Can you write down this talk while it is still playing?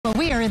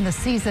are in the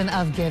season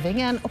of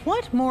giving, and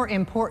what more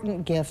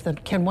important gift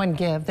can one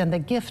give than the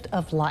gift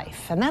of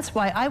life? And that's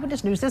why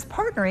Eyewitness News is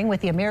partnering with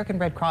the American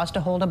Red Cross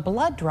to hold a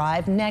blood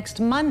drive next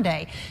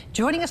Monday.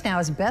 Joining us now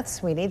is Beth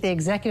Sweeney, the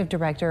Executive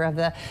Director of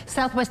the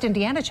Southwest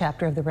Indiana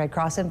chapter of the Red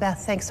Cross. And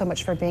Beth, thanks so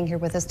much for being here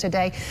with us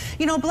today.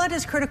 You know, blood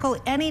is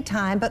critical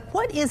anytime, but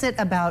what is it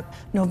about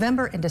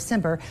November and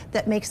December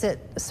that makes it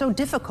so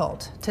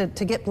difficult to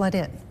get blood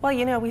in? Well,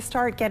 you know, we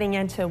start getting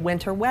into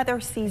winter weather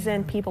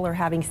season. People are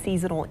having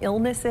seasonal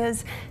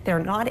illnesses. They're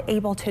not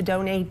able to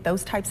donate.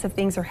 Those types of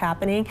things are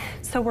happening.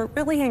 So we're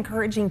really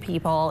encouraging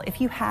people, if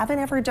you haven't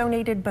ever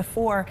donated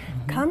before,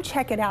 come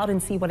check it out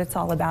and see what it's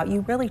all about.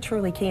 You really,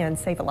 truly can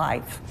save a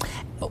life.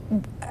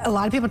 A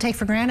lot of people take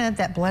for granted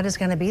that blood is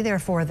going to be there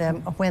for them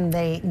when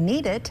they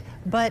need it,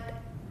 but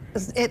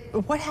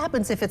what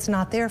happens if it's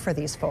not there for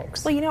these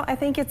folks? Well, you know, I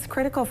think it's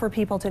critical for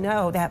people to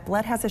know that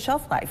blood has a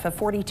shelf life of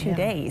 42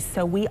 days.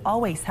 So we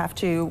always have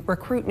to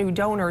recruit new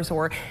donors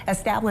or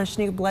establish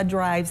new blood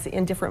drives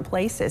in different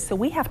places. So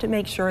we have to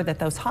make sure that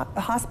those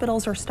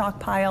hospitals are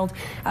stockpiled.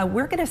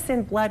 We're going to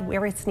send blood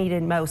where it's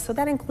needed most. So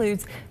that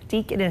includes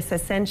Deaconess,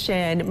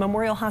 Ascension,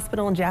 Memorial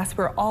Hospital in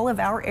Jasper, all of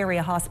our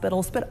area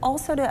hospitals, but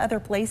also to other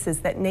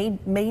places that may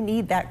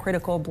need that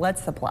critical blood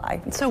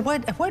supply. So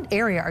what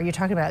area are you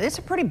talking about? It's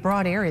a pretty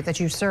broad area that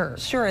you serve.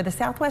 Sure. The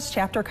Southwest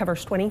chapter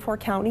covers 24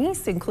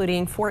 counties,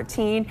 including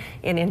 14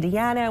 in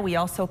Indiana. We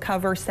also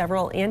cover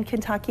several in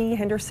Kentucky,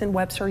 Henderson,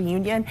 Webster,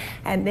 Union,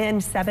 and then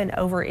 7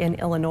 over in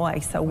Illinois.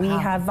 So we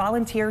have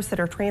volunteers that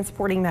are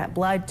transporting that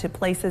blood to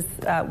places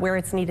where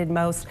it's needed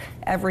most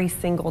every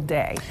single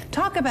day.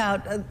 Talk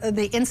about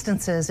the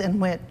instances in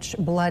which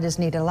blood is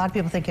needed. A lot of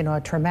people think, you know,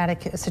 a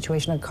traumatic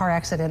situation, a car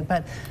accident,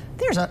 but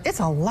it's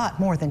a lot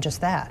more than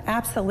just that.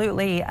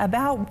 Absolutely.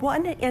 About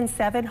 1 in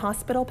 7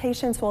 hospital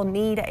patients will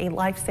need a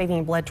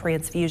life-saving blood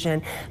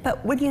transfusion.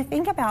 But when you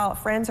think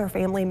about friends or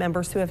family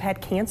members who have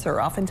had cancer,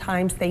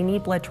 oftentimes they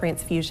need blood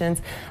transfusions.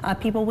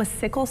 People with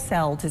sickle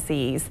cell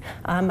disease,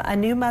 a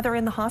new mother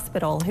in the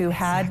hospital who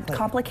had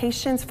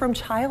complications from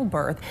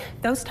childbirth,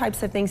 those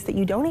types of things that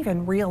you don't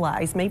even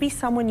realize. Maybe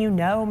someone you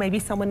know, maybe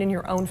someone in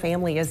your own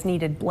family has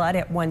needed blood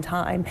at one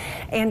time.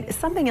 And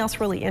something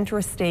else really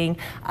interesting,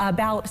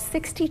 about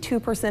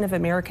 62% of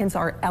Americans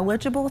are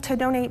eligible to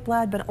donate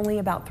blood, but only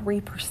about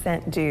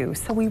 3% do.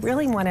 So we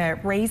really want to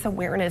raise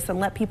awareness and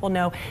let people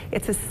know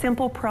it's a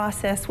simple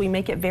process. We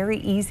make it very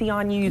easy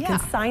on you. You can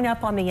sign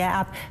up on the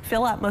app,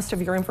 fill out most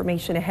of your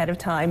information ahead of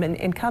time,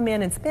 and come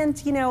in and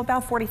spend, you know,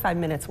 about 45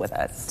 minutes with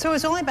us. So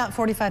it's only about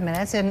 45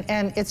 minutes, and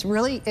it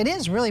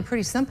is really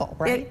pretty simple,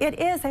 right? It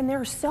is, and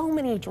there are so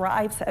many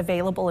drives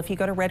available. If you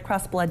go to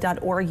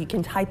redcrossblood.org, you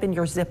can type in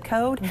your zip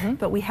code,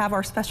 but we have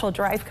our special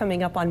drive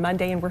coming up on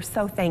Monday, and we're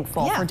so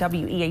thankful for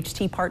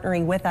WEHT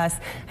partnering with us,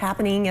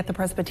 happening at the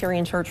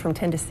Presbyterian Church from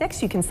 10 to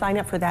 6. You can sign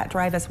up for that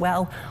drive as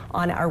well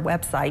on our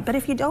website. But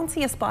if you don't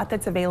see a spot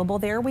that's available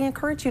there, we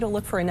encourage you to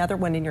look for another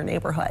one in your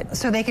neighborhood.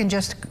 So they can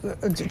just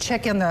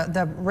check in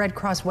the Red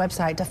Cross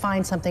website to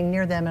find something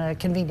near them at a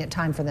convenient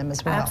time for them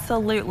as well.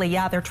 Absolutely,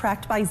 yeah. They're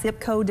tracked by zip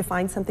code to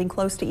find something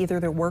close to either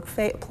their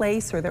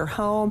workplace or their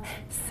home.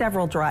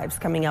 Several drives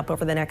coming up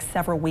over the next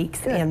several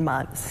weeks and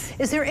months.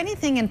 Is there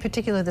anything in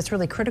particular that's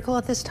really critical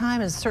at this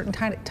time? Is a certain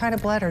type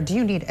of blood, or do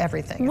you need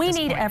everything? We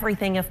need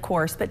everything, of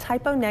course, but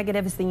type O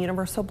negative is the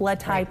universal blood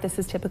type. This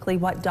is typically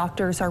what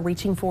doctors are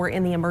reaching for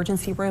in the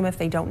emergency room if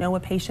they don't know a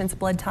patient's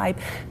blood type,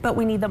 but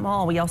we need them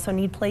all. We also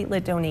need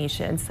platelet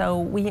donation. So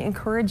we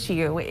encourage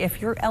you,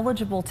 if you're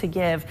eligible to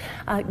give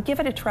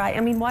it a try.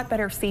 I mean, what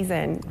better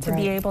season to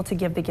be able to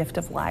give the gift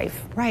of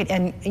life? Right.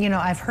 And, you know,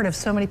 I've heard of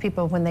so many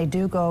people when they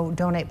do go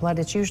donate blood,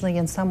 it's usually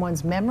in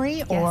someone's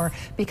memory or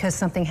because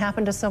something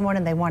happened to someone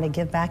and they want to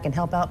give back and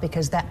help out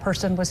because that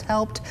person was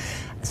helped.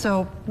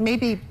 So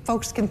maybe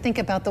folks can think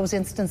about those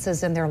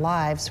instances in their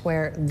lives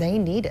where they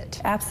need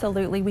it.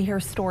 Absolutely. We hear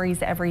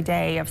stories every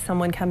day of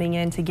someone coming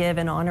in to give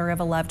in honor of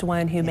a loved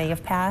one who may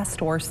have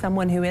passed, or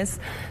someone who is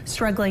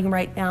struggling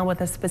right now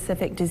with a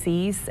specific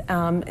disease.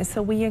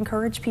 So we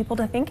encourage people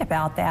to think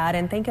about that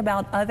and think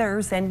about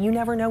others, and you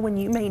never know when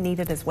you may need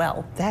it as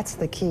well. That's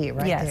the key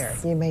right there.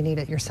 You may need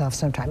it yourself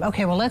sometime.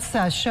 Okay, well, let's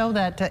show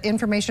that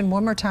information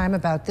one more time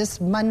about this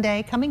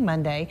Monday, coming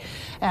Monday,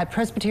 at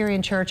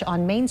Presbyterian Church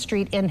on Main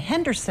Street in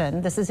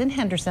Henderson. This is in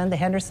Henderson, the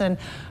Henderson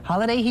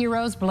Holiday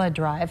Heroes Blood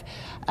Drive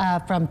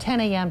from 10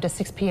 a.m. to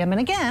 6 p.m.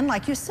 And again,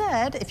 like you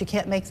said, if you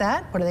can't make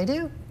that, what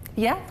do?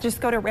 Yeah,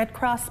 just go to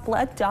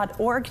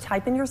redcrossblood.org,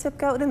 type in your zip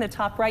code in the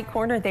top right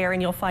corner there,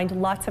 and you'll find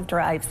lots of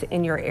drives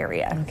in your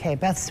area. Okay,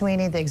 Beth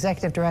Sweeney, the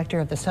Executive Director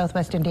of the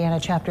Southwest Indiana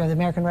chapter of the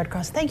American Red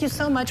Cross. Thank you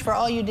so much for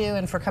all you do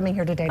and for coming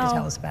here today to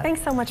tell us about it.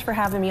 Thanks so much for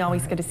having me.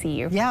 Always good to see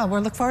you. Yeah,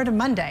 we'll look forward to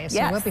Monday,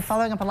 so we'll be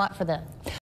following up a lot for them.